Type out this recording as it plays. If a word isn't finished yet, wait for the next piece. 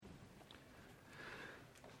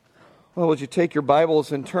Well, would you take your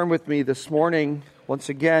Bibles and turn with me this morning once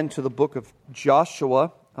again to the book of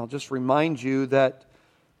Joshua? I'll just remind you that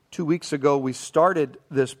 2 weeks ago we started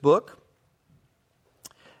this book.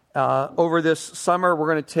 Over this summer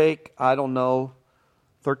we're going to take,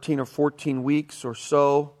 13 or 14 weeks or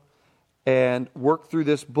so and work through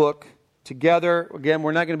this book together. Again,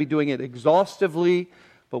 we're not going to be doing it exhaustively,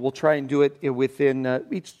 but we'll try and do it within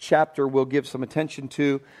each chapter. We'll give some attention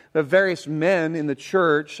to the various men in the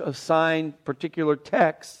church assigned particular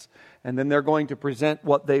texts, and then they're going to present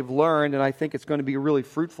what they've learned, and I think it's going to be a really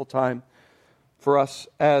fruitful time for us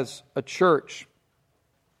as a church.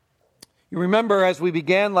 You remember as we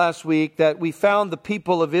began last week that we found the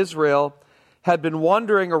people of Israel had been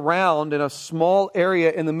wandering around in a small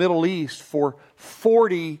area in the Middle East for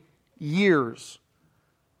 40 years.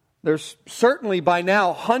 There's certainly by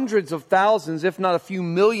now hundreds of thousands, if not a few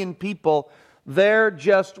million people there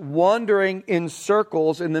just wandering in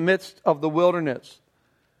circles in the midst of the wilderness.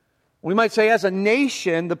 We might say as a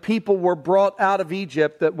nation, the people were brought out of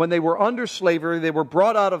Egypt, that when they were under slavery, they were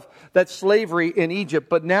brought out of that slavery in Egypt.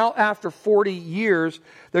 But now after 40 years,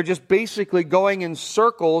 they're just basically going in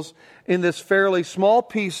circles in this fairly small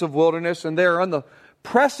piece of wilderness, and they're on the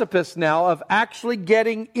precipice now of actually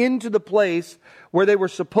getting into the place where they were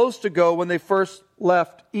supposed to go when they first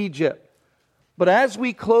left Egypt. But as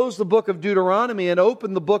we close the book of Deuteronomy and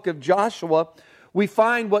open the book of Joshua, we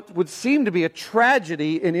find what would seem to be a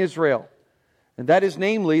tragedy in Israel. And that is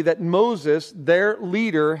namely that Moses, their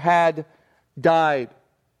leader, had died.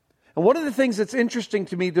 And one of the things that's interesting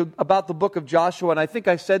to me about the book of Joshua, and I think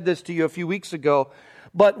I said this to you a few weeks ago,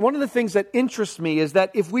 but one of the things that interests me is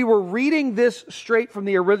that if we were reading this straight from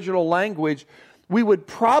the original language, we would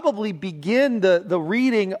probably begin the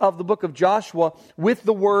reading of the book of Joshua with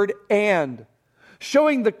the word "and,"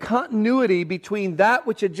 showing the continuity between that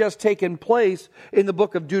which had just taken place in the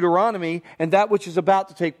book of Deuteronomy and that which is about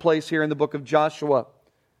to take place here in the book of Joshua.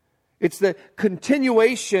 It's the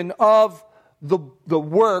continuation of the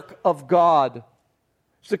work of God.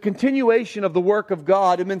 It's the continuation of the work of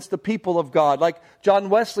God amidst the people of God. Like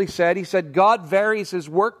John Wesley said, he said, God varies his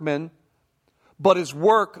workmen, but his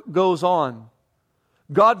work goes on.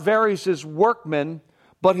 God varies his workmen,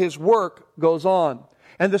 but his work goes on.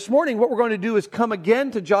 And this morning, what we're going to do is come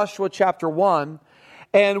again to Joshua chapter 1,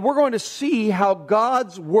 and we're going to see how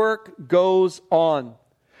God's work goes on,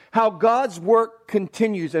 how God's work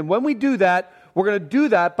continues. And when we do that, we're going to do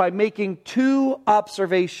that by making two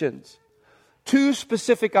observations, two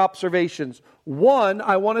specific observations. One,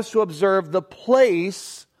 I want us to observe the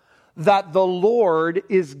place that the Lord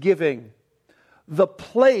is giving. The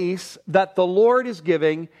place that the Lord is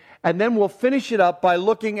giving, and then we'll finish it up by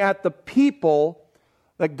looking at the people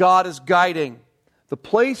that God is guiding. The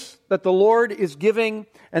place that the Lord is giving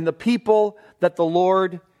and the people that the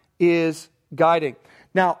Lord is guiding.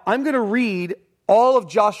 Now, I'm going to read all of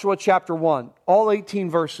Joshua chapter 1, all 18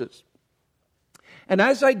 verses. And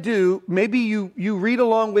as I do, maybe you read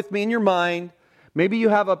along with me in your mind. Maybe you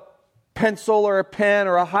have a pencil or a pen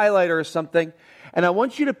or a highlighter or something. And I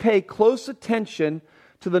want you to pay close attention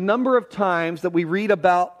to the number of times that we read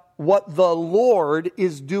about what the Lord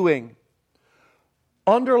is doing.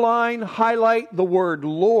 Underline, highlight the word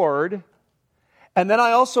Lord. And then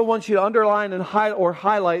I also want you to underline and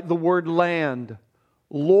highlight the word land.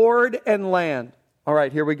 Lord and land. All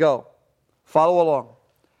right, here we go. Follow along.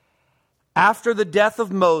 After the death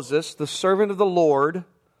of Moses, the servant of the Lord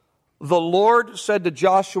said to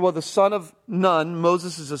Joshua, the son of Nun,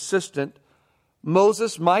 Moses' assistant,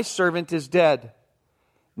 Moses, my servant, is dead.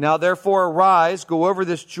 Now therefore arise, go over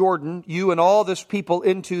this Jordan, you and all this people,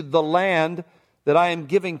 into the land that I am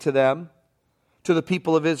giving to them, to the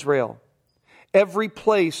people of Israel. Every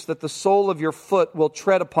place that the sole of your foot will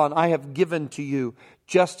tread upon, I have given to you,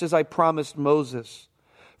 just as I promised Moses.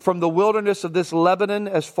 From the wilderness of this Lebanon,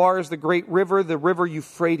 as far as the great river, the river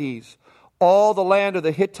Euphrates, all the land of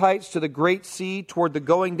the Hittites to the great sea, toward the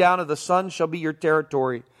going down of the sun, shall be your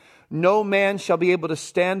territory. No man shall be able to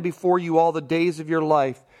stand before you all the days of your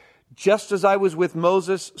life. Just as I was with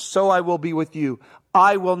Moses, so I will be with you.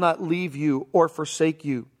 I will not leave you or forsake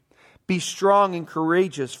you. Be strong and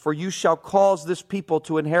courageous, for you shall cause this people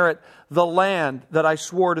to inherit the land that I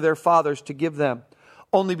swore to their fathers to give them.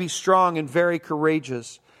 Only be strong and very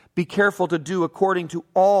courageous. Be careful to do according to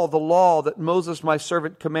all the law that Moses my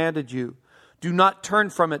servant commanded you. Do not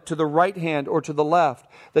turn from it to the right hand or to the left,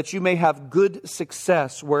 that you may have good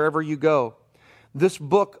success wherever you go. This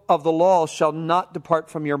book of the law shall not depart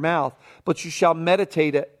from your mouth, but you shall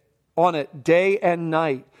meditate on it day and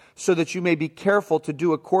night, so that you may be careful to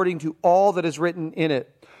do according to all that is written in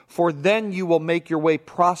it. for then you will make your way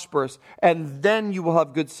prosperous, and then you will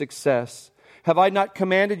have good success. Have I not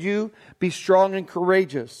commanded you? Be strong and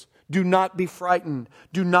courageous. Do not be frightened.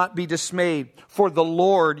 Do not be dismayed, for the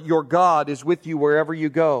Lord your God is with you wherever you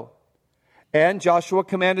go." And Joshua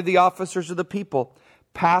commanded the officers of the people,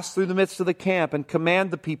 "Pass through the midst of the camp and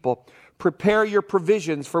command the people, prepare your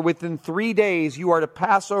provisions, for within 3 days you are to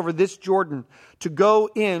pass over this Jordan to go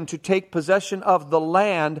in to take possession of the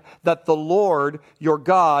land that the Lord your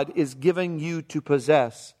God is giving you to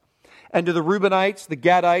possess." And to the Reubenites, the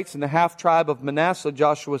Gadites, and the half-tribe of Manasseh,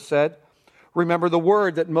 Joshua said, "Remember the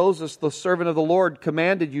word that Moses, the servant of the Lord,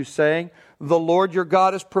 commanded you, saying, 'The Lord your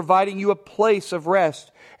God is providing you a place of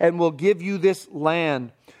rest and will give you this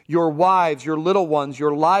land. Your wives, your little ones,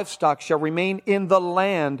 your livestock shall remain in the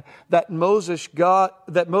land that Moses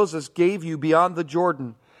gave you beyond the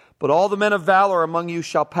Jordan. But all the men of valor among you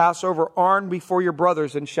shall pass over armed before your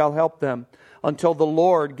brothers and shall help them, until the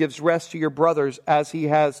Lord gives rest to your brothers as he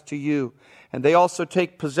has to you. And they also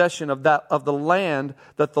take possession of the land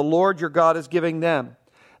that the Lord your God is giving them.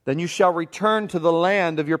 Then you shall return to the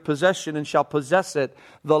land of your possession and shall possess it,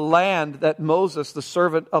 the land that Moses, the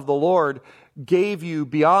servant of the Lord, gave you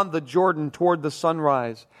beyond the Jordan toward the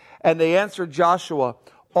sunrise.' And they answered Joshua,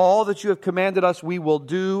 'All that you have commanded us we will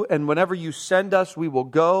do, and whenever you send us we will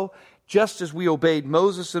go. Just as we obeyed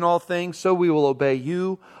Moses in all things, so we will obey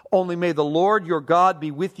you. Only may the Lord your God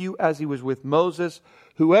be with you as he was with Moses.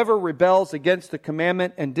 Whoever rebels against the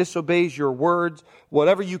commandment and disobeys your words,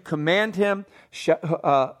 whatever you command him shall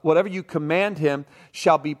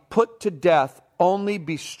be put to death. Only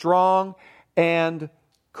be strong and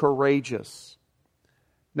courageous.'"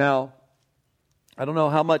 Now, I don't know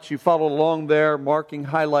how much you followed along there, marking,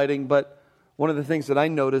 highlighting, but one of the things that I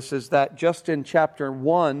notice is that just in chapter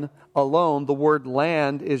 1 alone, the word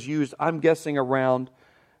land is used, I'm guessing, around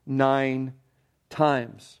 9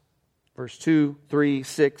 times. Verse 2, 3,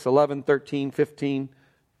 6, 11, 13, 15,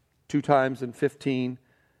 2 times and 15.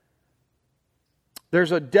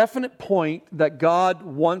 There's a definite point that God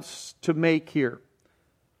wants to make here.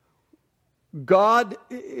 God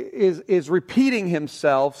is repeating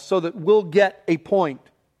himself so that we'll get a point.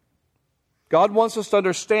 God wants us to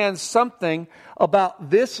understand something about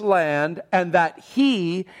this land, and that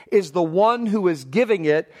he is the one who is giving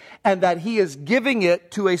it, and that he is giving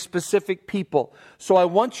it to a specific people. So I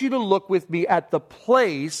want you to look with me at the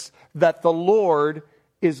place that the Lord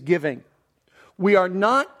is giving. We are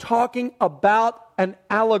not talking about an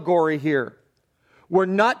allegory here. We're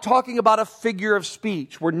not talking about a figure of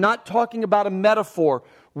speech. We're not talking about a metaphor.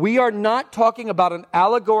 We are not talking about an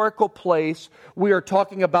allegorical place. We are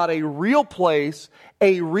talking about a real place,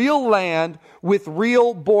 a real land with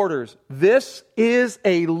real borders. This is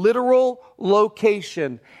a literal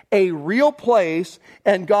location, a real place,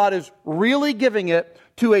 and God is really giving it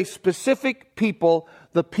to a specific people,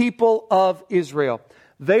 the people of Israel.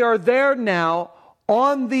 They are there now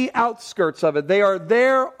on the outskirts of it. They are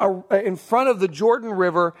there in front of the Jordan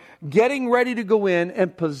River, getting ready to go in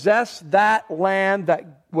and possess that land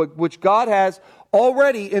which God has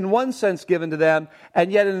already, in one sense, given to them, and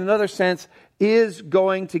yet in another sense is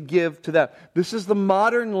going to give to them. This is the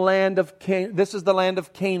modern land of Canaan. This is the land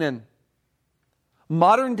of Canaan.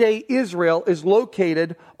 Modern day Israel is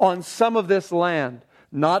located on some of this land.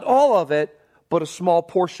 Not all of it, but a small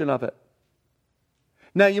portion of it.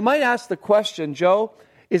 Now, you might ask the question, Joe,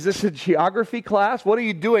 is this a geography class? What are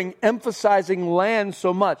you doing emphasizing land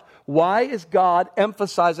so much? Why is God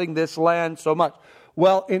emphasizing this land so much?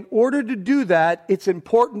 Well, in order to do that, it's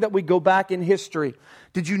important that we go back in history.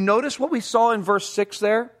 Did you notice what we saw in verse 6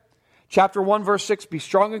 there? Chapter 1, verse 6, "Be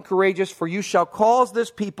strong and courageous, for you shall cause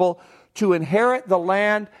this people to inherit the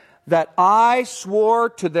land that I swore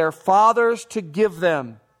to their fathers to give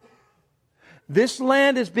them." This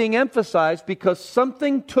land is being emphasized because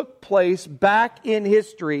something took place back in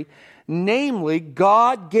history. Namely,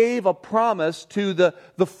 God gave a promise to the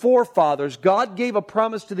forefathers. God gave a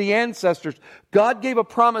promise to the ancestors. God gave a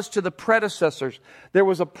promise to the predecessors. There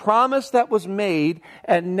was a promise that was made,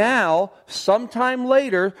 and now, sometime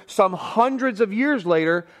later, some hundreds of years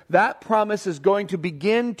later, that promise is going to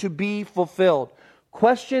begin to be fulfilled.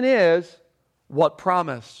 Question is, what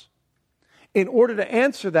promise? In order to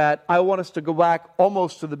answer that, I want us to go back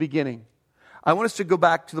almost to the beginning. I want us to go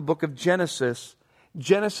back to the book of Genesis,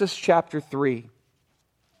 Genesis chapter 3.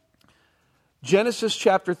 Genesis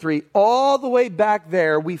chapter 3. All the way back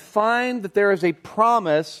there, we find that there is a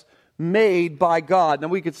promise made by God. Now,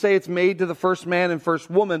 we could say it's made to the first man and first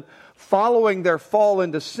woman following their fall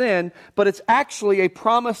into sin, but it's actually a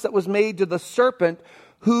promise that was made to the serpent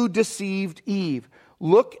who deceived Eve.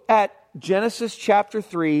 Look at Genesis chapter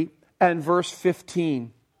 3 and verse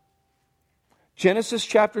 15. Genesis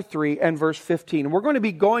chapter 3 and verse 15. And we're going to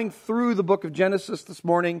be going through the book of Genesis this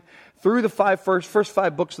morning, through the first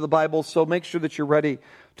five books of the Bible, so make sure that you're ready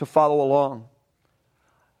to follow along.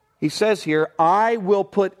 He says here, I will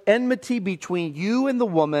put enmity between you and the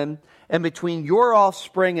woman, and between your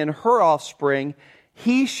offspring and her offspring.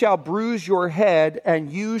 He shall bruise your head,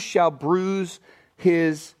 and you shall bruise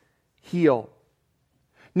his heel.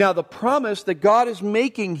 Now, the promise that God is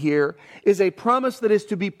making here is a promise that is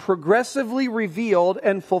to be progressively revealed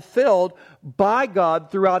and fulfilled by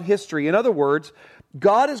God throughout history. In other words,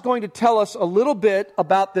 God is going to tell us a little bit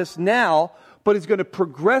about this now, but He's going to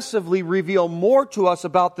progressively reveal more to us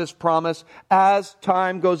about this promise as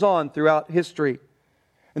time goes on throughout history.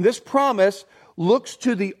 And this promise looks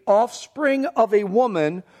to the offspring of a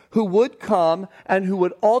woman who would come and who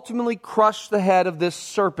would ultimately crush the head of this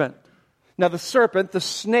serpent. Now, the serpent, the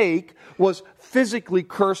snake, was physically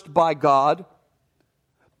cursed by God,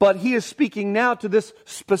 but He is speaking now to this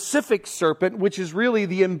specific serpent, which is really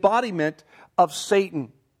the embodiment of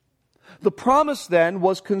Satan. The promise then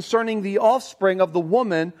was concerning the offspring of the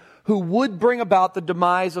woman who would bring about the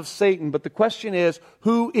demise of Satan. But the question is,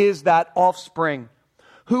 who is that offspring?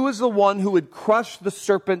 Who is the one who would crush the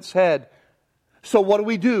serpent's head? So what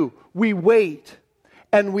do? We wait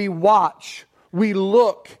and we watch, we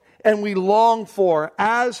look, and we long for,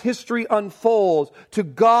 as history unfolds, to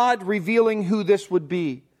God revealing who this would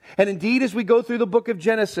be. And indeed, as we go through the book of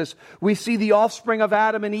Genesis, we see the offspring of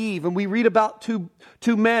Adam and Eve, and we read about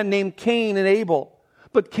two men named Cain and Abel.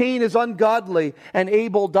 But Cain is ungodly, and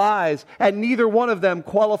Abel dies, and neither one of them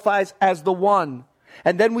qualifies as the one.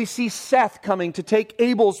 And then we see Seth coming to take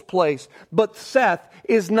Abel's place, but Seth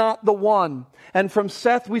is not the one. And from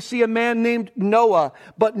Seth we see a man named Noah,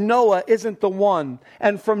 but Noah isn't the one.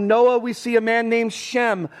 And from Noah we see a man named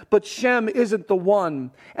Shem, but Shem isn't the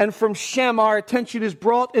one. And from Shem our attention is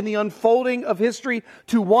brought in the unfolding of history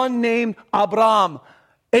to one named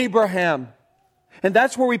Abraham. And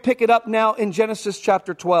that's where we pick it up now in Genesis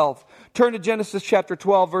chapter 12. Turn to Genesis chapter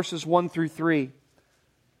 12, verses 1 through 3.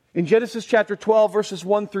 In Genesis chapter 12, verses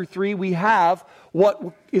 1 through 3, we have what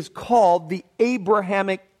is called the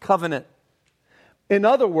Abrahamic covenant. In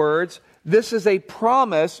other words, this is a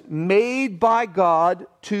promise made by God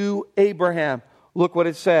to Abraham. Look what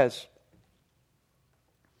it says.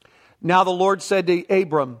 Now the Lord said to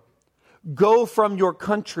Abram, go from your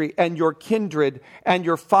country and your kindred and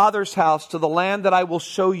your father's house to the land that I will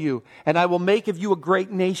show you, and I will make of you a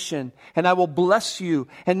great nation, and I will bless you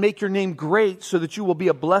and make your name great so that you will be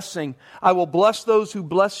a blessing. I will bless those who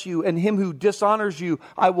bless you, and him who dishonors you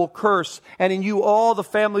I will curse, and in you all the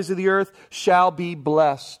families of the earth shall be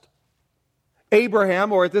blessed.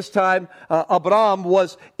 Abraham, or at this time Abram,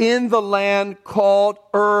 was in the land called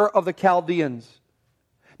Ur of the Chaldeans.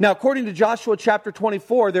 Now, according to Joshua chapter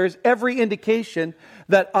 24, there is every indication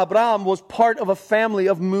that Abram was part of a family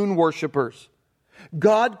of moon worshipers.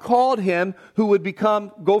 God called him, who would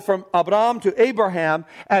go from Abram to Abraham,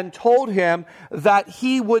 and told him that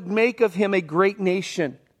He would make of him a great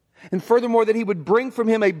nation. And furthermore, that He would bring from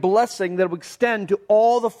him a blessing that would extend to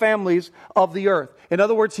all the families of the earth. In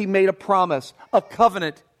other words, He made a promise, a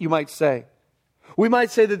covenant, you might say. We might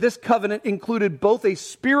say that this covenant included both a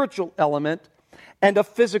spiritual element and a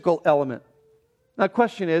physical element. Now the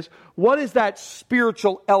question is, what is that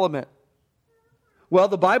spiritual element? Well,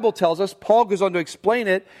 the Bible tells us, Paul goes on to explain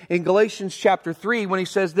it in Galatians chapter 3 when he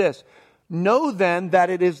says this, know then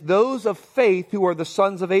that it is those of faith who are the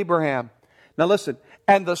sons of Abraham. Now listen,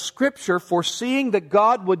 and the Scripture, foreseeing that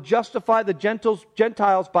God would justify the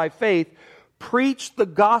Gentiles by faith, preached the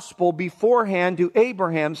gospel beforehand to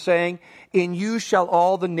Abraham, saying, in you shall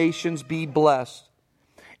all the nations be blessed.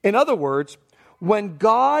 In other words, when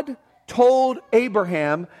God told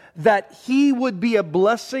Abraham that he would be a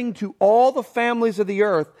blessing to all the families of the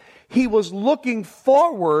earth, He was looking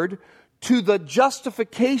forward to the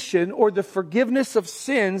justification or the forgiveness of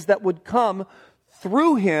sins that would come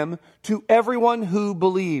through him to everyone who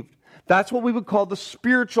believed. That's what we would call the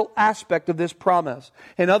spiritual aspect of this promise.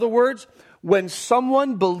 In other words, when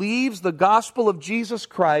someone believes the gospel of Jesus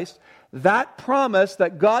Christ, that promise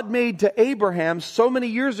that God made to Abraham so many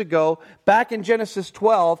years ago, back in Genesis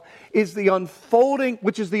 12, is the unfolding,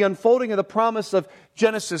 which is the unfolding of the promise of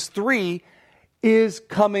Genesis 3, is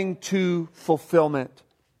coming to fulfillment.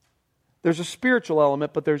 There's a spiritual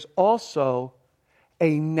element, but there's also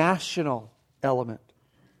a national element.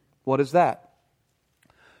 What is that?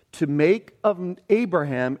 To make of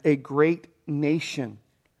Abraham a great nation.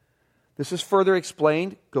 This is further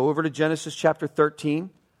explained. Go over to Genesis chapter 13.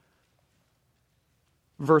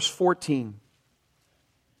 Verse 14.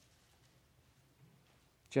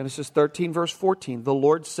 Genesis 13, verse 14. The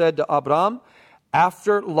Lord said to Abram,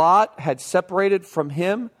 After Lot had separated from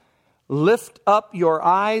him, lift up your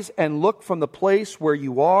eyes and look from the place where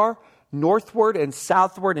you are, northward and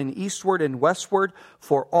southward and eastward and westward.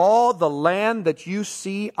 For all the land that you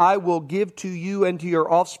see, I will give to you and to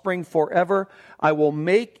your offspring forever. I will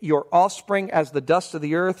make your offspring as the dust of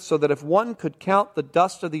the earth, so that if one could count the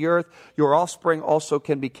dust of the earth, your offspring also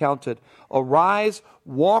can be counted. Arise,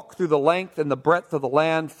 walk through the length and the breadth of the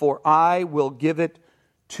land, for I will give it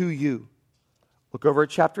to you. Look over at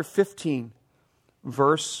chapter 15,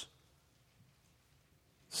 verse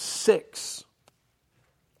 6.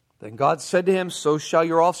 Then God said to him, so shall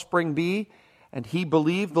your offspring be. And he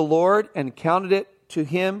believed the Lord and counted it to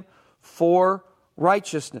him for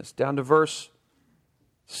righteousness. Down to verse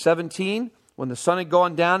 17. When the sun had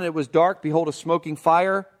gone down and it was dark, behold, a smoking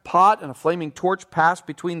fire pot and a flaming torch passed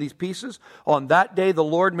between these pieces. On that day the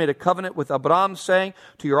Lord made a covenant with Abram, saying,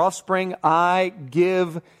 to your offspring I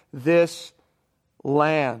give this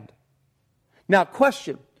land. Now,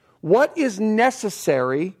 question. What is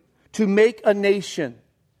necessary to make a nation?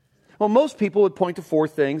 Well, most people would point to four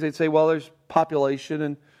things. They'd say, well, there's population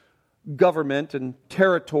and government and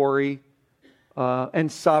territory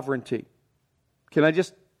and sovereignty. Can I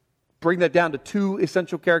just bring that down to two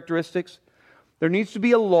essential characteristics? There needs to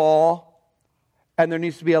be a law and there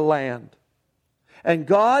needs to be a land. And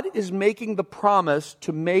God is making the promise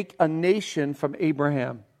to make a nation from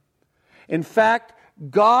Abraham. In fact,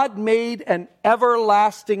 God made an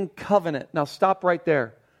everlasting covenant. Now stop right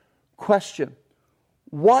there. Question.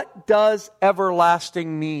 What does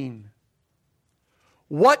everlasting mean?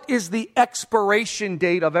 What is the expiration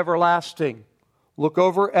date of everlasting? Look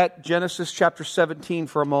over at Genesis chapter 17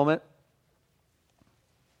 for a moment.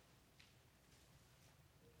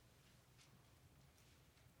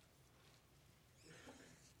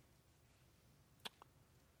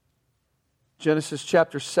 Genesis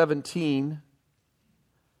chapter 17,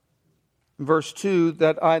 verse 2,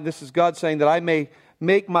 this is God saying that I may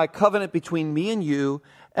make my covenant between me and you,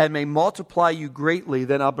 and may multiply you greatly.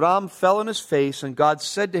 Then Abram fell on his face, and God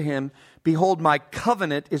said to him, behold, my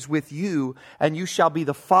covenant is with you, and you shall be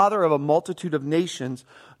the father of a multitude of nations.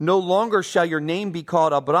 No longer shall your name be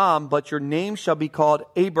called Abram, but your name shall be called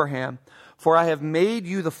Abraham. For I have made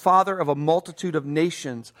you the father of a multitude of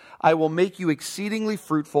nations. I will make you exceedingly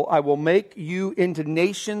fruitful. I will make you into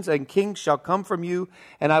nations, and kings shall come from you.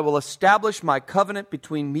 And I will establish my covenant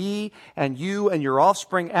between me and you and your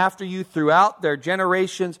offspring after you throughout their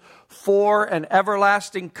generations, for an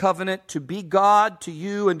everlasting covenant to be God to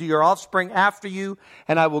you and to your offspring after you.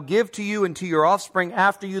 And I will give to you and to your offspring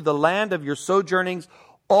after you the land of your sojournings,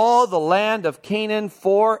 all the land of Canaan,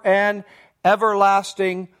 for an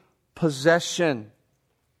everlasting possession.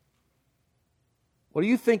 What do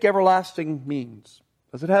you think everlasting means?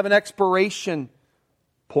 Does it have an expiration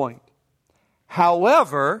point?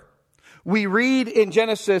 However, we read in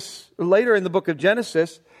Genesis, later in the book of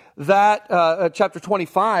Genesis, that chapter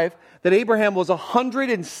 25, that Abraham was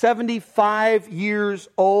 175 years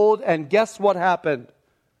old, and guess what happened?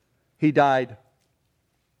 He died.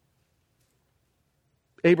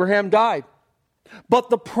 Abraham died. But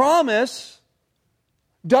the promise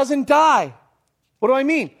doesn't die. What do I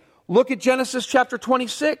mean? Look at Genesis chapter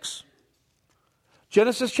 26.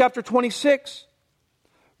 Genesis chapter 26.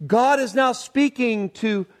 God is now speaking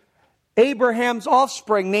to Abraham's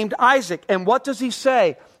offspring named Isaac. And what does he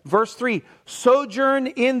say? Verse 3, sojourn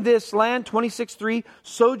in this land, 26:3,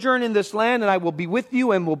 sojourn in this land, and I will be with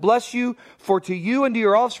you and will bless you. For to you and to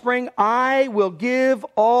your offspring I will give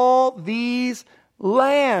all these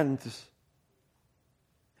lands.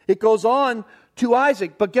 It goes on to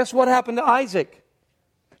Isaac. But guess what happened to Isaac?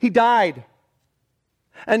 He died.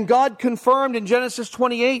 And God confirmed in Genesis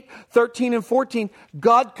 28:13 and 14,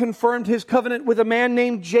 God confirmed his covenant with a man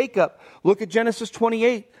named Jacob. Look at Genesis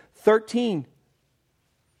 28:13.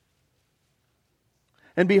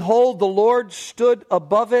 And behold, the Lord stood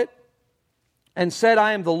above it and said,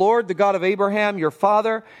 I am the Lord, the God of Abraham, your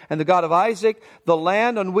father, and the God of Isaac. The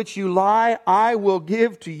land on which you lie, I will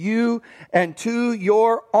give to you and to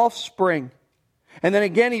your offspring. And then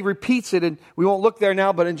again, he repeats it, and we won't look there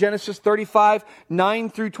now, but in Genesis 35, 9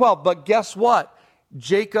 through 12. But guess what?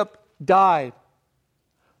 Jacob died.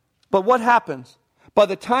 But what happens? By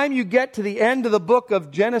the time you get to the end of the book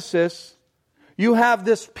of Genesis, you have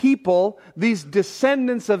this people, these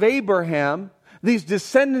descendants of Abraham, these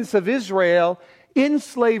descendants of Israel, in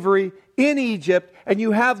slavery in Egypt, and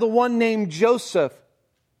you have the one named Joseph,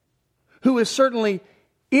 who is certainly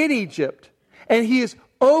in Egypt, and he is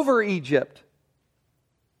over Egypt.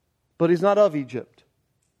 But he's not of Egypt.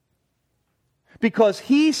 Because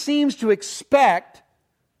he seems to expect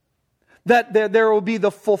that there will be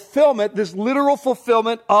the fulfillment, this literal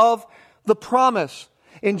fulfillment of the promise.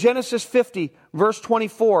 In Genesis 50, verse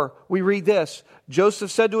 24, we read this.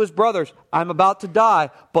 Joseph said to his brothers, I'm about to die,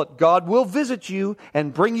 but God will visit you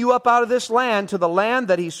and bring you up out of this land to the land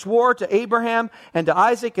that he swore to Abraham and to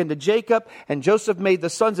Isaac and to Jacob. And Joseph made the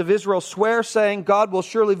sons of Israel swear, saying, God will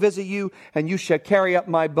surely visit you, and you shall carry up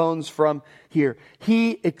my bones from here.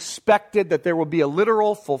 He expected that there will be a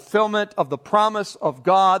literal fulfillment of the promise of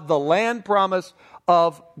God, the land promise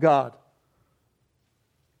of God.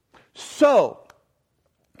 So,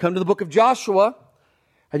 come to the book of Joshua,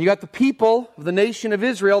 and you got the people of the nation of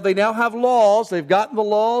Israel. They now have laws. They've gotten the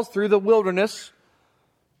laws through the wilderness.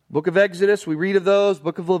 Book of Exodus, we read of those.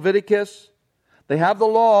 Book of Leviticus. They have the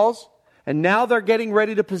laws, and now they're getting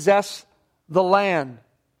ready to possess the land.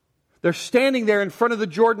 They're standing there in front of the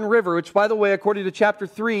Jordan River, which, by the way, according to chapter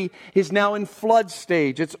 3, is now in flood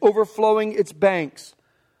stage. It's overflowing its banks.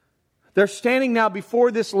 They're standing now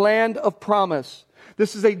before this land of promise.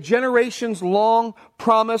 This is a generations-long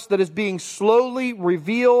promise that is being slowly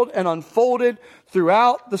revealed and unfolded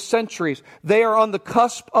throughout the centuries. They are on the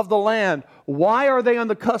cusp of the land. Why are they on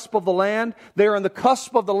the cusp of the land? They are on the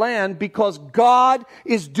cusp of the land because God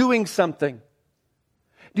is doing something.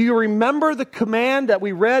 Do you remember the command that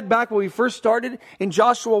we read back when we first started in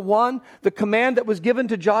Joshua 1? The command that was given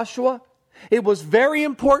to Joshua? It was very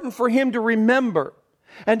important for him to remember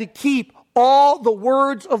and to keep all the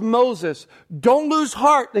words of Moses. Don't lose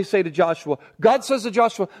heart, they say to Joshua. God says to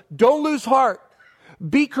Joshua, don't lose heart.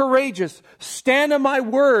 Be courageous. Stand on my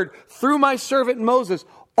word through my servant Moses.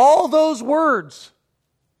 All those words,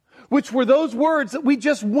 which were those words that we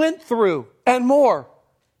just went through and more.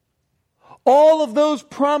 All of those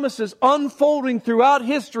promises unfolding throughout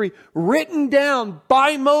history, written down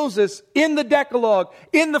by Moses in the Decalogue,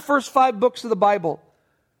 in the first 5 books of the Bible.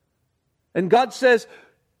 And God says,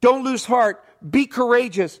 don't lose heart. Be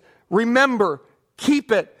courageous. Remember.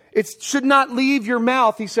 Keep it. It should not leave your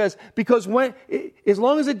mouth, he says, because as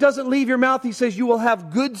long as it doesn't leave your mouth, he says, you will have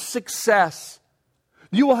good success.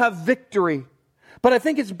 You will have victory. But I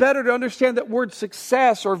think it's better to understand that word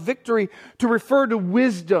success or victory to refer to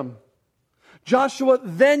wisdom. Joshua,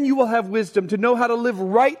 then you will have wisdom to know how to live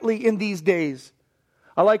rightly in these days.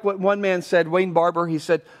 I like what one man said, Wayne Barber. He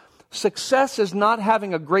said, success is not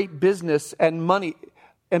having a great business and money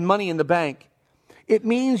in the bank. It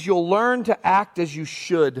means you'll learn to act as you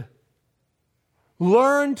should.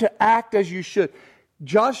 Learn to act as you should.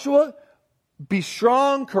 Joshua, be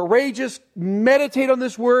strong, courageous, meditate on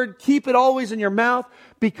this word, keep it always in your mouth,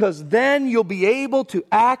 because then you'll be able to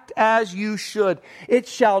act as you should. It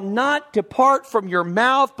shall not depart from your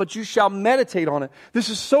mouth, but you shall meditate on it. This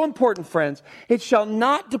is so important, friends. It shall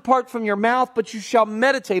not depart from your mouth, but you shall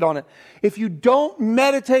meditate on it. If you don't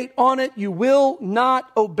meditate on it, you will not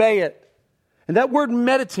obey it. And that word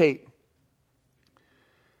meditate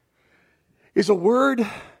is a word,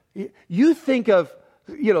 you think of,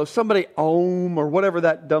 somebody om or whatever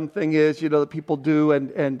that dumb thing is, that people do,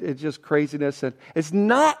 and it's just craziness. And it's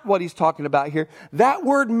not what he's talking about here. That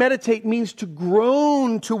word meditate means to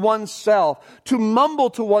groan to oneself, to mumble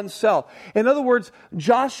to oneself. In other words,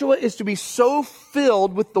 Joshua is to be so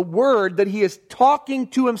filled with the word that he is talking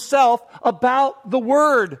to himself about the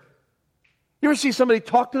word. You ever see somebody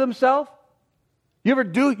talk to themselves? You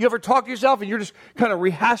ever talk to yourself and you're just kind of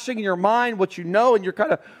rehashing in your mind what you know, and you're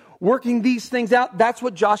kind of working these things out? That's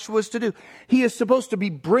what Joshua is to do. He is supposed to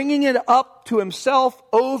be bringing it up to himself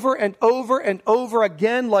over and over and over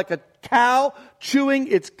again, like a cow chewing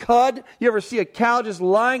its cud. You ever see a cow just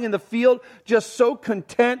lying in the field, just so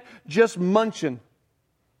content, just munching?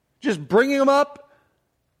 Just bringing them up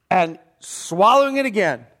and swallowing it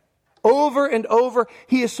again. Over and over,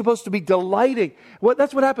 he is supposed to be delighting.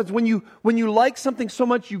 That's what happens when you like something so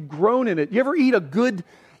much you groan in it. You ever eat a good...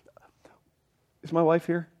 Is my wife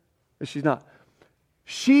here? She's not.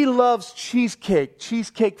 She loves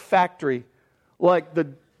Cheesecake Factory, like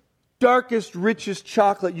the darkest, richest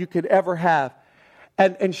chocolate you could ever have.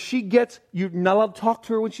 And she gets, you're not allowed to talk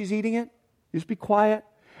to her when she's eating it. You just be quiet.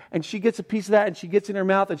 And she gets a piece of that and she gets in her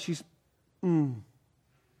mouth and she's, I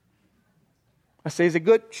say, is it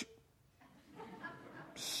good?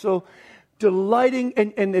 So delighting,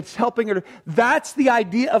 and it's helping her. That's the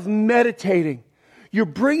idea of meditating. You're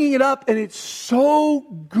bringing it up and it's so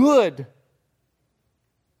good.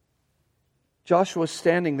 Joshua's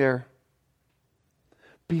standing there,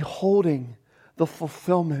 beholding the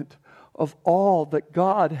fulfillment of all that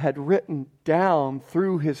God had written down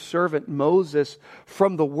through his servant Moses,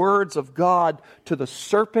 from the words of God to the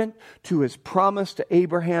serpent, to his promise to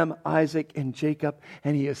Abraham, Isaac, and Jacob.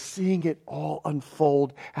 And he is seeing it all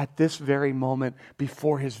unfold at this very moment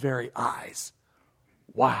before his very eyes.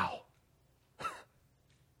 Wow.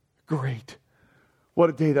 Great. What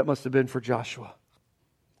a day that must have been for Joshua.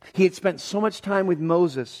 He had spent so much time with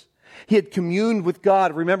Moses. He had communed with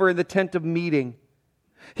God, remember, in the tent of meeting.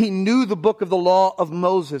 He knew the book of the law of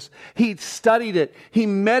Moses. He'd studied it. He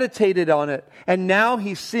meditated on it. And now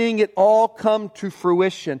he's seeing it all come to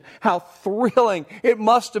fruition. How thrilling it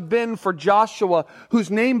must have been for Joshua,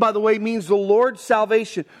 whose name, by the way, means the Lord's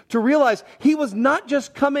salvation, to realize he was not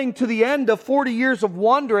just coming to the end of 40 years of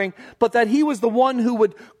wandering, but that he was the one who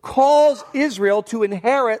would cause Israel to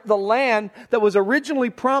inherit the land that was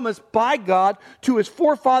originally promised by God to his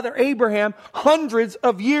forefather Abraham hundreds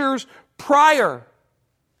of years prior.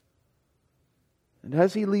 And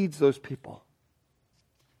as he leads those people,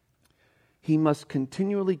 he must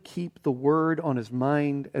continually keep the word on his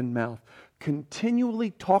mind and mouth,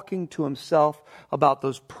 continually talking to himself about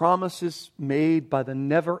those promises made by the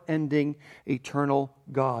never-ending, eternal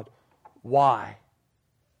God. Why?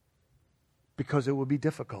 Because it would be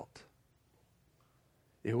difficult.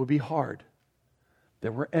 It would be hard.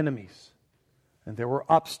 There were enemies, and there were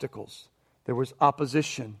obstacles. There was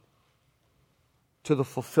opposition to the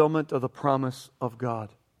fulfillment of the promise of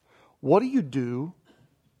God. What do you do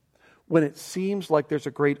when it seems like there's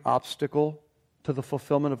a great obstacle to the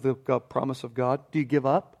fulfillment of the promise of God? Do you give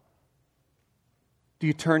up? Do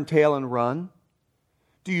you turn tail and run?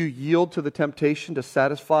 Do you yield to the temptation to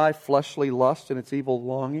satisfy fleshly lust and its evil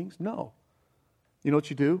longings? No. You know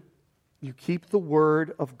what you do? You keep the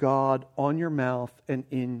word of God on your mouth and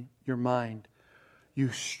in your mind.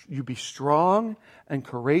 You be strong and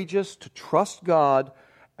courageous to trust God,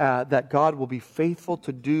 that God will be faithful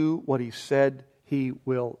to do what he said he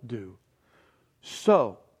will do.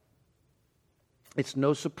 So, it's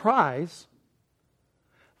no surprise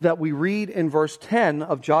that we read in verse 10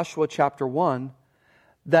 of Joshua chapter 1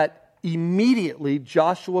 that immediately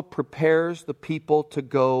Joshua prepares the people to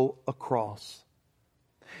go across.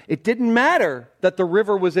 It didn't matter that the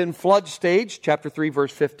river was in flood stage, chapter 3,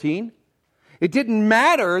 verse 15. It didn't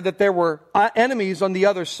matter that there were enemies on the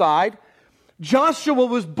other side. Joshua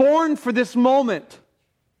was born for this moment.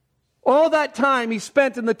 All that time he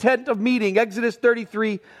spent in the tent of meeting, Exodus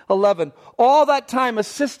 33:11. All that time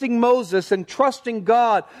assisting Moses and trusting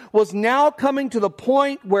God was now coming to the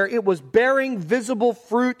point where it was bearing visible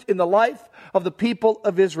fruit in the life of the people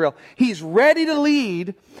of Israel. He's ready to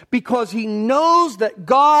lead because he knows that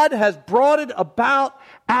God has brought it about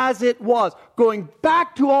as it was, going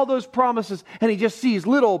back to all those promises, and he just sees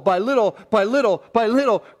little by little by little by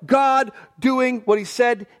little God doing what he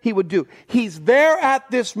said he would do. He's there at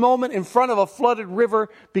this moment in front of a flooded river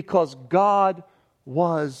because God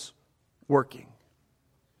was working.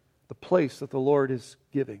 The place that the Lord is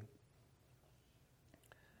giving.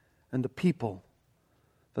 And the people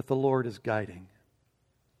that the Lord is guiding.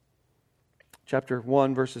 Chapter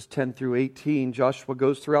 1, verses 10 through 18, Joshua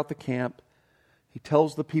goes throughout the camp. He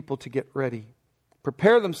tells the people to get ready.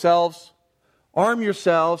 Prepare themselves, arm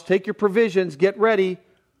yourselves, take your provisions, get ready.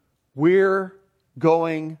 We're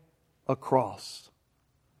going across.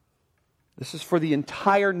 This is for the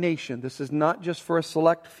entire nation. This is not just for a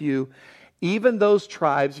select few. Even those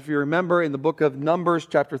tribes, if you remember in the book of Numbers,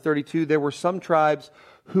 chapter 32, there were some tribes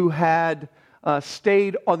who had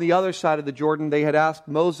stayed on the other side of the Jordan. They had asked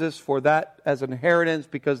Moses for that as an inheritance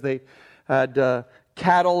because they had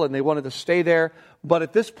cattle and they wanted to stay there. But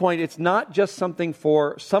at this point, it's not just something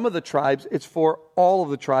for some of the tribes. It's for all of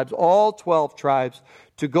the tribes, all 12 tribes,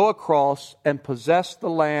 to go across and possess the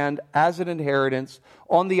land as an inheritance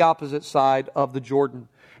on the opposite side of the Jordan.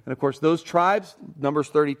 And of course, those tribes, Numbers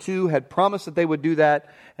 32, had promised that they would do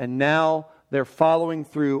that, and now they're following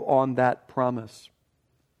through on that promise.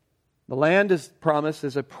 The land is promised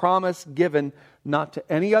is a promise given not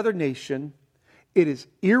to any other nation. It is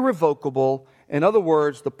irrevocable. In other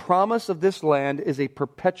words, the promise of this land is a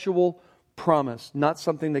perpetual promise, not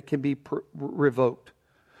something that can be revoked.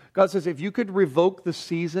 God says, if you could revoke the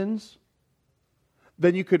seasons,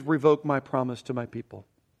 then you could revoke my promise to my people.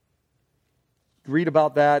 Read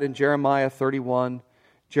about that in Jeremiah 31,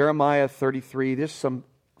 Jeremiah 33. There's some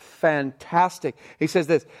fantastic. He says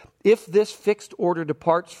this, if this fixed order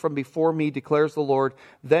departs from before me, declares the Lord,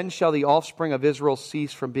 then shall the offspring of Israel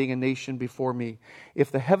cease from being a nation before me.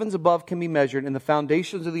 If the heavens above can be measured and the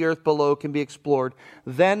foundations of the earth below can be explored,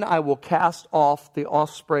 then I will cast off the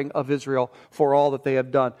offspring of Israel for all that they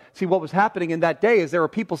have done. See, what was happening in that day is there were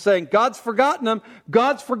people saying, God's forgotten them.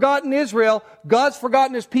 God's forgotten Israel. God's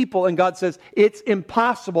forgotten His people. And God says, it's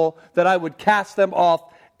impossible that I would cast them off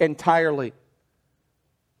entirely.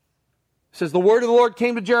 It says, the word of the Lord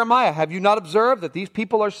came to Jeremiah. Have you not observed that these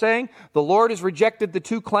people are saying, the Lord has rejected the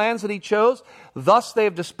two clans that He chose? Thus they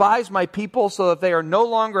have despised my people so that they are no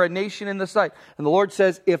longer a nation in the sight. And the Lord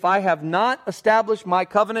says, if I have not established my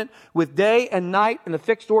covenant with day and night in the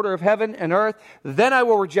fixed order of heaven and earth, then I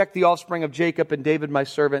will reject the offspring of Jacob and David my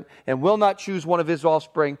servant, and will not choose one of his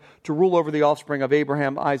offspring to rule over the offspring of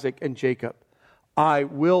Abraham, Isaac, and Jacob. I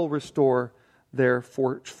will restore their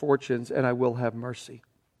fortunes, and I will have mercy.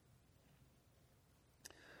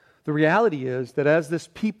 The reality is that as this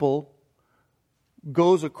people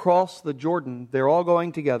goes across the Jordan, they're all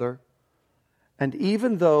going together. And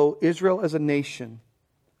even though Israel as a nation,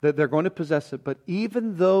 that they're going to possess it, but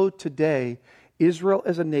even though today Israel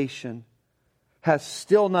as a nation has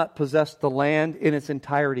still not possessed the land in its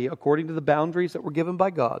entirety according to the boundaries that were given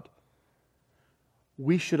by God,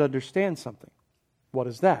 we should understand something. What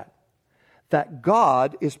is that? That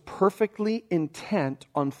God is perfectly intent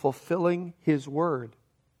on fulfilling His word.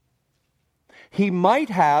 He might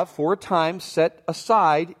have, for a time, set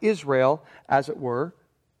aside Israel, as it were.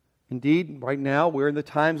 Indeed, right now, we're in the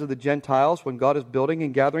times of the Gentiles when God is building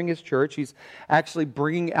and gathering His church. He's actually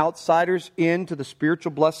bringing outsiders into the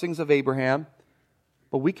spiritual blessings of Abraham.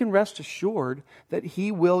 But we can rest assured that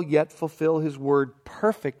He will yet fulfill His word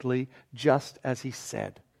perfectly, just as He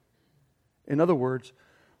said. In other words,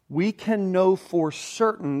 we can know for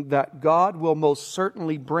certain that God will most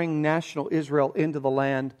certainly bring national Israel into the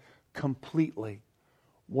land completely.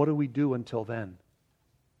 What do we do until then?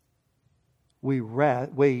 We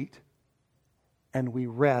wait and we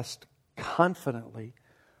rest confidently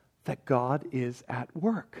that God is at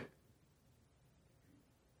work.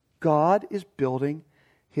 God is building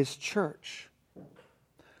His church.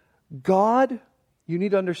 God, you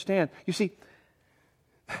need to understand. You see,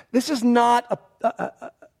 this is not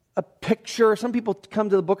a picture. Some people come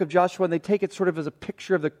to the book of Joshua and they take it sort of as a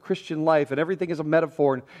picture of the Christian life, and everything is a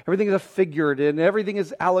metaphor, and everything is a figure, and everything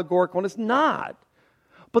is allegorical, and it's not.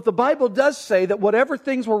 But the Bible does say that whatever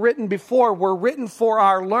things were written before were written for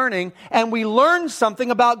our learning, and we learn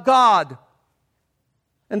something about God.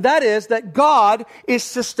 And that is that God is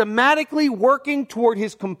systematically working toward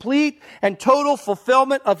His complete and total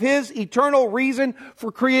fulfillment of His eternal reason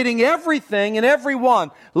for creating everything and everyone.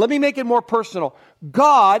 Let me make it more personal.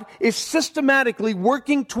 God is systematically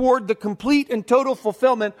working toward the complete and total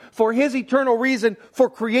fulfillment for His eternal reason for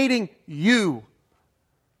creating you.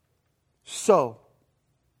 So,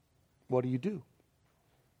 what do?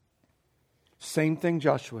 Same thing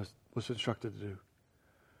Joshua was instructed to do.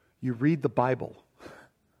 You read the Bible.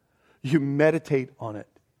 You meditate on it.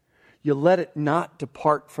 You let it not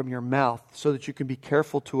depart from your mouth so that you can be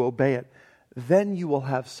careful to obey it. Then you will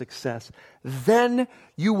have success. Then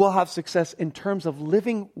you will have success in terms of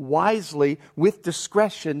living wisely with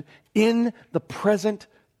discretion in the present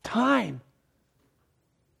time.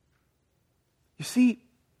 You see,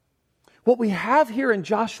 what we have here in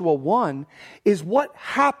Joshua 1 is what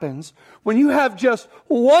happens when you have just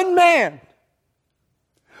one man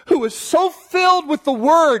who is so filled with the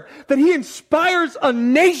Word that he inspires a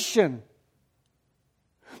nation.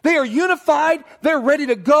 They are unified. They're ready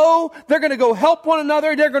to go. They're going to go help one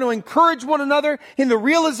another. They're going to encourage one another in the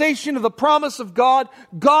realization of the promise of God.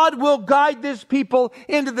 God will guide this people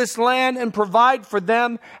into this land and provide for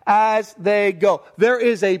them as they go. There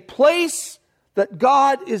is a place that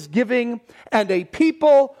God is giving and a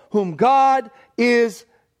people whom God is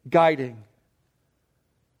guiding.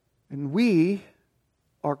 And we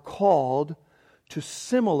are called to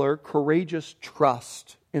similar courageous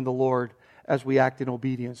trust in the Lord as we act in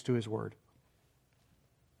obedience to His word.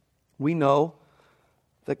 We know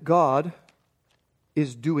that God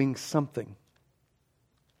is doing something.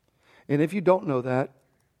 And if you don't know that,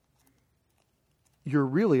 you're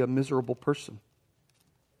really a miserable person.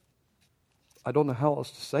 I don't know how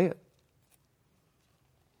else to say it.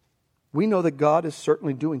 We know that God is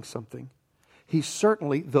certainly doing something. He's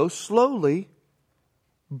certainly, though slowly,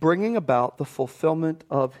 bringing about the fulfillment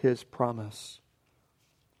of His promise.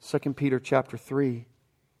 2 Peter chapter 3.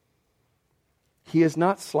 He is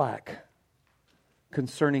not slack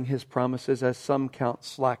concerning His promises, as some count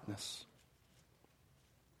slackness.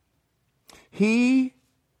 He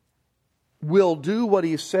will do what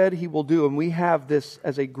He said He will do. And we have this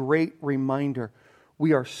as a great reminder.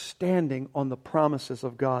 We are standing on the promises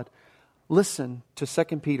of God. Listen to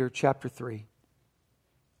 2 Peter chapter 3.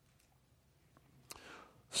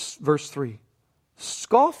 Verse 3.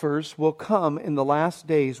 Scoffers will come in the last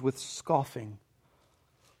days with scoffing,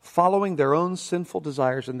 following their own sinful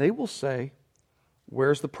desires, and they will say,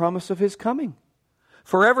 where's the promise of His coming?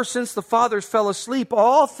 For ever since the fathers fell asleep,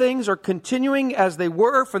 all things are continuing as they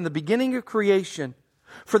were from the beginning of creation.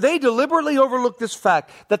 For they deliberately overlooked this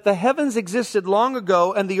fact, that the heavens existed long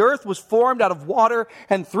ago, and the earth was formed out of water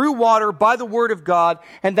and through water by the word of God,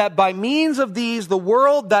 and that by means of these the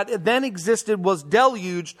world that then existed was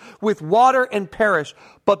deluged with water and perished.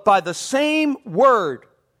 But by the same word,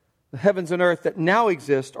 the heavens and earth that now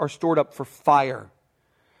exist are stored up for fire,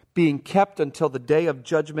 being kept until the day of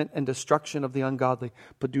judgment and destruction of the ungodly.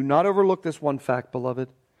 But do not overlook this one fact, beloved,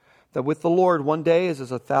 that with the Lord 1 day is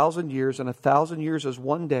as 1,000 years, and 1,000 years as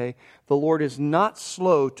 1 day. The Lord is not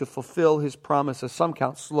slow to fulfill His promise, as some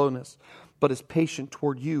count slowness, but is patient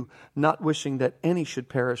toward you, not wishing that any should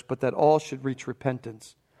perish, but that all should reach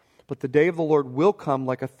repentance. But the day of the Lord will come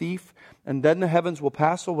like a thief, and then the heavens will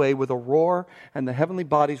pass away with a roar, and the heavenly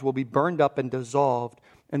bodies will be burned up and dissolved,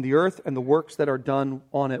 and the earth and the works that are done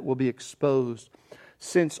on it will be exposed.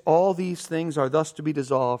 Since all these things are thus to be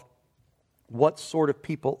dissolved, what sort of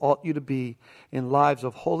people ought you to be in lives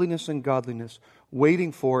of holiness and godliness,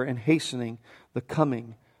 waiting for and hastening the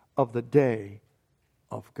coming of the day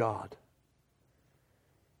of God?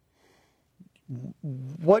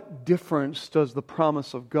 What difference does the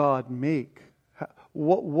promise of God make?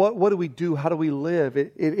 What do we do? How do we live?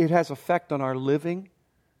 It has effect on our living.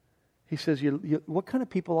 He says, what kind of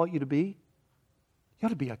people ought you to be? You ought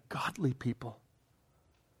to be a godly people,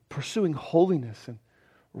 pursuing holiness and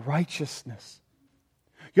righteousness.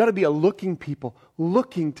 You ought to be a looking people,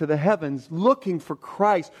 looking to the heavens, looking for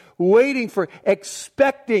Christ, waiting for,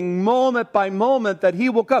 expecting moment by moment that He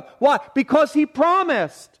will come. Why? Because He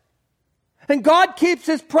promised. And God keeps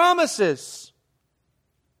His promises.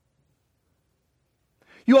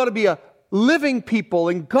 You ought to be a living people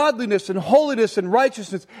in godliness and holiness and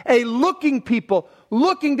righteousness, a looking people,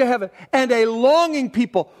 looking to heaven, and a longing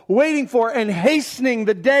people, waiting for and hastening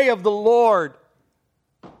the day of the Lord.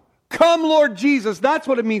 Come, Lord Jesus. That's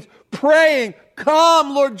what it means. Praying,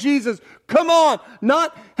 come, Lord Jesus. Come on.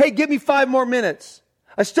 Not, hey, give me 5 more minutes.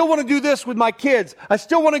 I still want to do this with my kids. I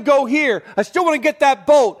still want to go here. I still want to get that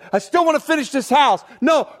boat. I still want to finish this house.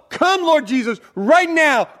 No, come, Lord Jesus, right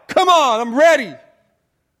now. Come on, I'm ready.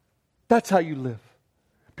 That's how you live,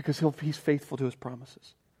 because He's faithful to His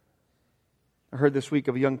promises. I heard this week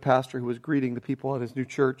of a young pastor who was greeting the people at his new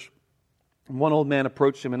church. And one old man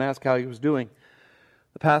approached him and asked how he was doing.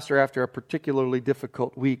 The pastor, after a particularly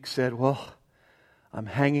difficult week, said, well, I'm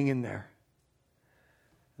hanging in there.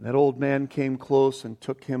 And that old man came close and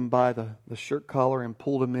took him by the shirt collar and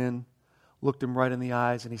pulled him in, looked him right in the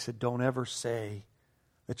eyes, and he said, don't ever say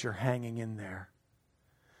that you're hanging in there.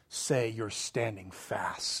 Say you're standing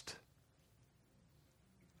fast.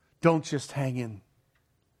 Don't just hang in.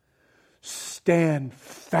 Stand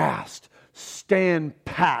fast. Stand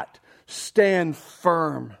pat. Stand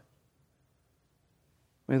firm.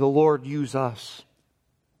 May the Lord use us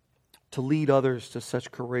to lead others to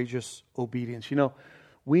such courageous obedience. You know,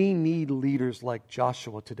 we need leaders like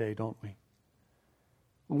Joshua today, don't we?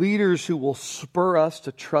 Leaders who will spur us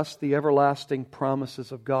to trust the everlasting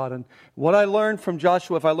promises of God. And what I learned from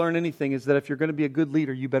Joshua, if I learned anything, is that if you're going to be a good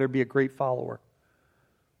leader, you better be a great follower.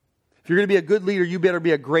 If you're going to be a good leader, you better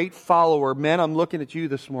be a great follower. Men, I'm looking at you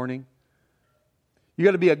this morning. You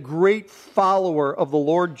got to be a great follower of the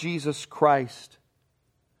Lord Jesus Christ.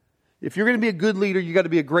 If you're going to be a good leader, you got to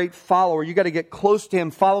be a great follower. You got to get close to Him,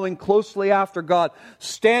 following closely after God,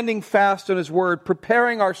 standing fast on His Word,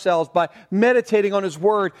 preparing ourselves by meditating on His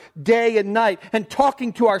Word day and night, and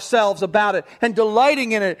talking to ourselves about it, and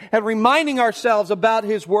delighting in it, and reminding ourselves about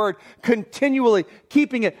His Word continually,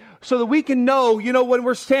 keeping it so that we can know, when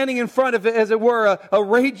we're standing in front of it, as it were, a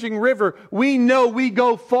raging river, we know we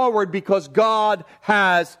go forward because God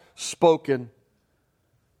has spoken.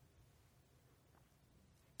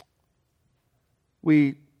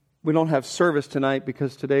 We don't have service tonight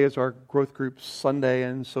because today is our growth group Sunday,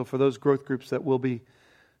 and so for those growth groups that will be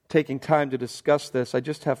taking time to discuss this, I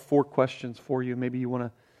just have 4 questions for you. Maybe you want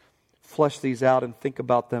to flesh these out and think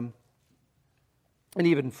about them. And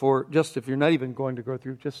even for, just if you're not even going to growth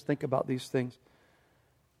group, just think about these things.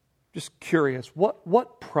 Just curious,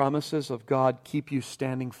 what promises of God keep you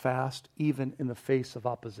standing fast even in the face of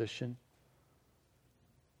opposition?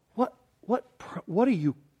 What are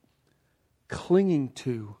you clinging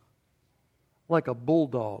to like a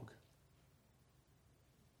bulldog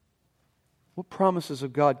What promises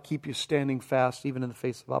of God keep you standing fast even in the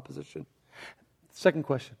face of opposition? Second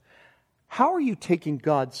question, how are you taking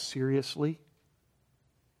God seriously?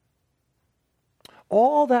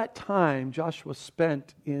 All that time Joshua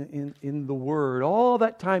spent in the Word, all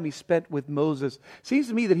that time he spent with Moses, seems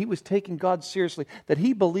to me that he was taking God seriously, that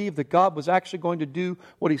he believed that God was actually going to do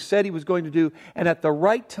what he said he was going to do, and at the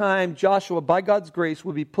right time, Joshua, by God's grace,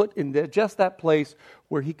 would be put in just that place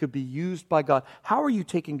where he could be used by God. How are you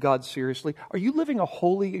taking God seriously? Are you living a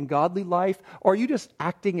holy and godly life, or are you just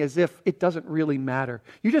acting as if it doesn't really matter?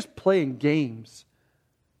 You're just playing games.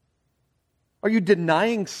 Are you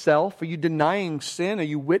denying self? Are you denying sin? Are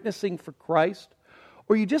you witnessing for Christ?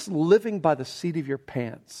 Or are you just living by the seat of your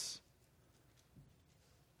pants?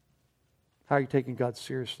 How are you taking God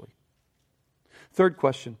seriously? Third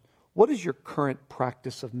question, what is your current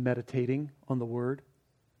practice of meditating on the Word?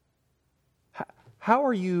 How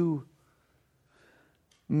are you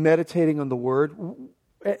meditating on the Word?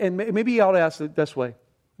 And maybe I'll ask it this way.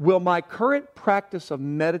 Will my current practice of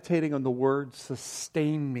meditating on the Word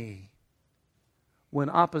sustain me when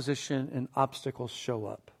opposition and obstacles show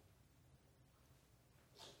up?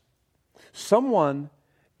 Someone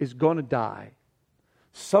is going to die.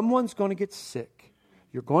 Someone's going to get sick.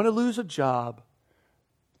 You're going to lose a job.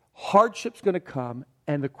 Hardship's going to come.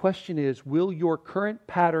 And the question is, will your current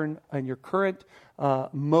pattern and your current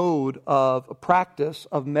mode of practice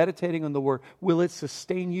of meditating on the Word, will it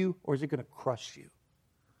sustain you, or is it going to crush you?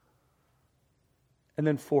 And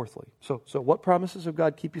then fourthly, so what promises of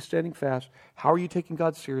God keep you standing fast? How are you taking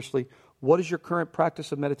God seriously? What is your current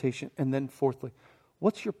practice of meditation? And then fourthly,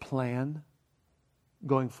 what's your plan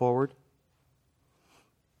going forward?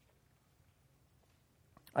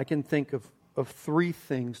 I can think of three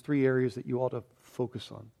things, three areas that you ought to focus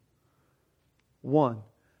on. One,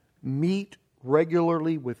 meet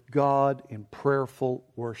regularly with God in prayerful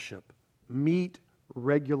worship. Meet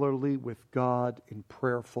regularly with God in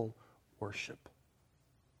prayerful worship.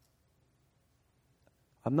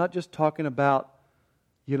 I'm not just talking about,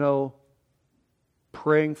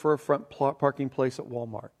 praying for a front parking place at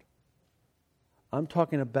Walmart. I'm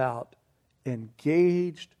talking about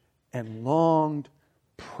engaged and longed,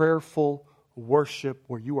 prayerful worship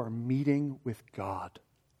where you are meeting with God.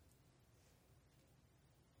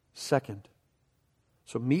 Second,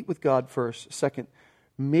 so meet with God first. Second,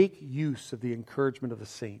 make use of the encouragement of the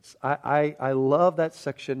saints. I love that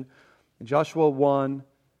section in Joshua 1,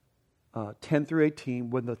 10 through 18,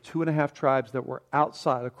 when the 2.5 tribes that were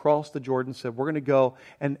outside across the Jordan said, we're going to go.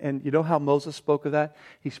 And you know how Moses spoke of that?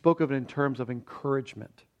 He spoke of it in terms of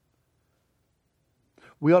encouragement.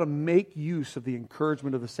 We ought to make use of the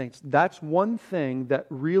encouragement of the saints. That's one thing that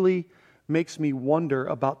really makes me wonder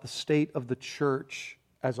about the state of the church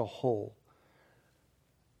as a whole.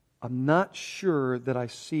 I'm not sure that I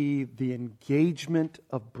see the engagement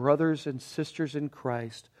of brothers and sisters in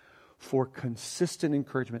Christ for consistent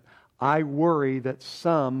encouragement. I worry that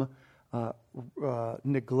some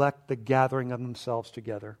neglect the gathering of themselves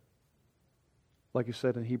together. Like you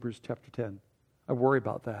said in Hebrews chapter 10. I worry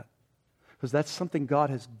about that. Because that's something God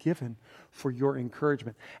has given for your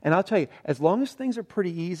encouragement. And I'll tell you, as long as things are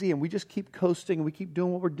pretty easy and we just keep coasting and we keep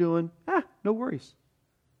doing what we're doing, no worries.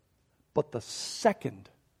 But the second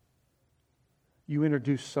you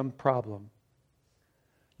introduce some problem,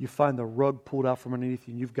 you find the rug pulled out from underneath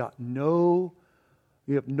you and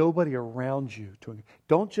you have nobody around you.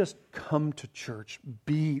 Don't just come to church.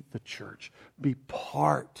 Be the church. Be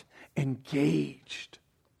part, engaged.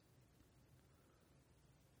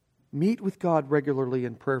 Meet with God regularly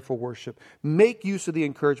in prayerful worship. Make use of the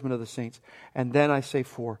encouragement of the saints. And then I say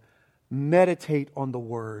 4, meditate on the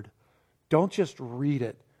Word. Don't just read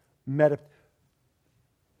it.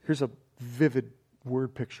 Here's a vivid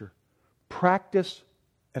word picture. Practice,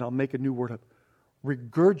 and I'll make a new word up,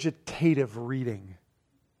 regurgitative reading.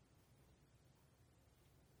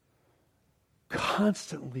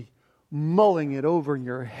 Constantly mulling it over in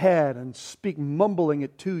your head and mumbling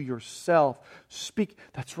it to yourself.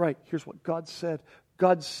 That's right, here's what God said.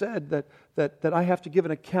 God said that I have to give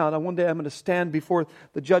an account. One day I'm going to stand before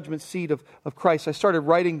the judgment seat of Christ. I started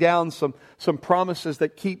writing down some promises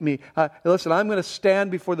that keep me. Listen, I'm going to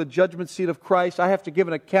stand before the judgment seat of Christ. I have to give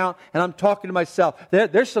an account, and I'm talking to myself.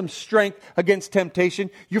 There's some strength against temptation.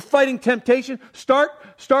 You're fighting temptation. Start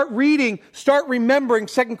reading. Start remembering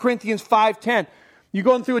 2 Corinthians 5:10. You're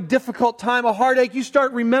going through a difficult time, a heartache, you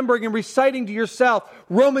start remembering and reciting to yourself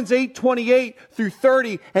Romans 8:28 through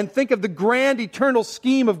 30, and think of the grand eternal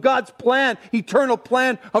scheme of God's plan, eternal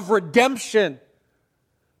plan of redemption.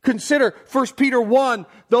 Consider 1 Peter 1,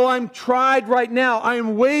 though I'm tried right now, I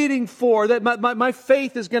am waiting for that my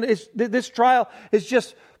faith is this trial is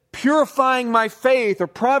just purifying my faith, or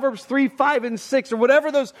Proverbs 3, 5, and 6, or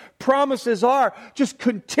whatever those promises are, just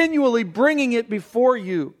continually bringing it before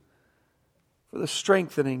you for the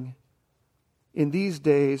strengthening in these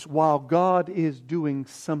days while God is doing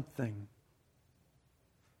something.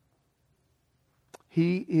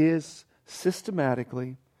 He is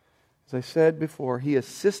systematically, as I said before, He is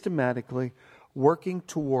systematically working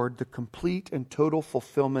toward the complete and total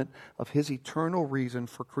fulfillment of His eternal reason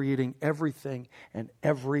for creating everything and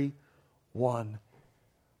everyone.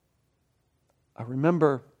 I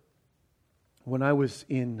remember when I was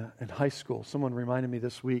in high school, someone reminded me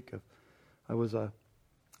this week of, I was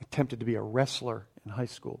attempted to be a wrestler in high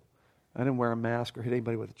school. I didn't wear a mask or hit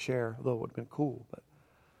anybody with a chair, although it would have been cool. But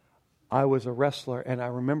I was a wrestler, and I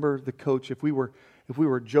remember the coach, if we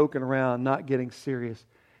were joking around, not getting serious,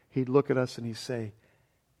 he'd look at us and he'd say,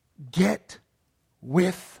 "Get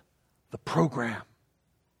with the program."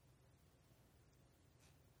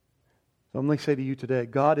 So I'm going to say to you today,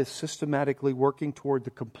 God is systematically working toward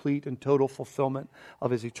the complete and total fulfillment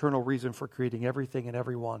of His eternal reason for creating everything and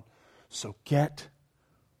everyone. So get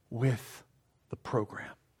with the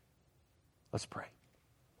program. Let's pray.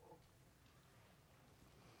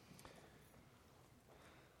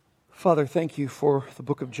 Father, thank you for the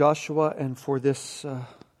book of Joshua and for this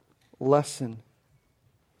lesson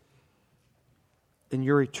in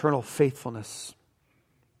your eternal faithfulness.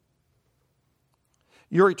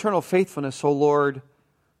 Your eternal faithfulness, O Lord,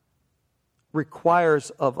 requires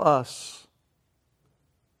of us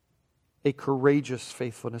a courageous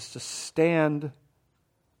faithfulness to stand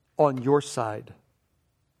on your side,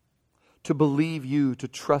 to believe you, to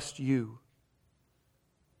trust you.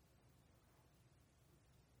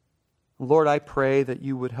 Lord, I pray that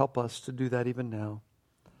you would help us to do that even now.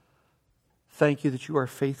 Thank you that you are a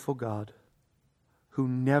faithful God who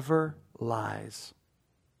never lies.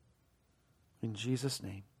 In Jesus'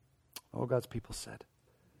 name, all God's people said,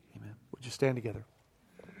 amen. Would you stand together?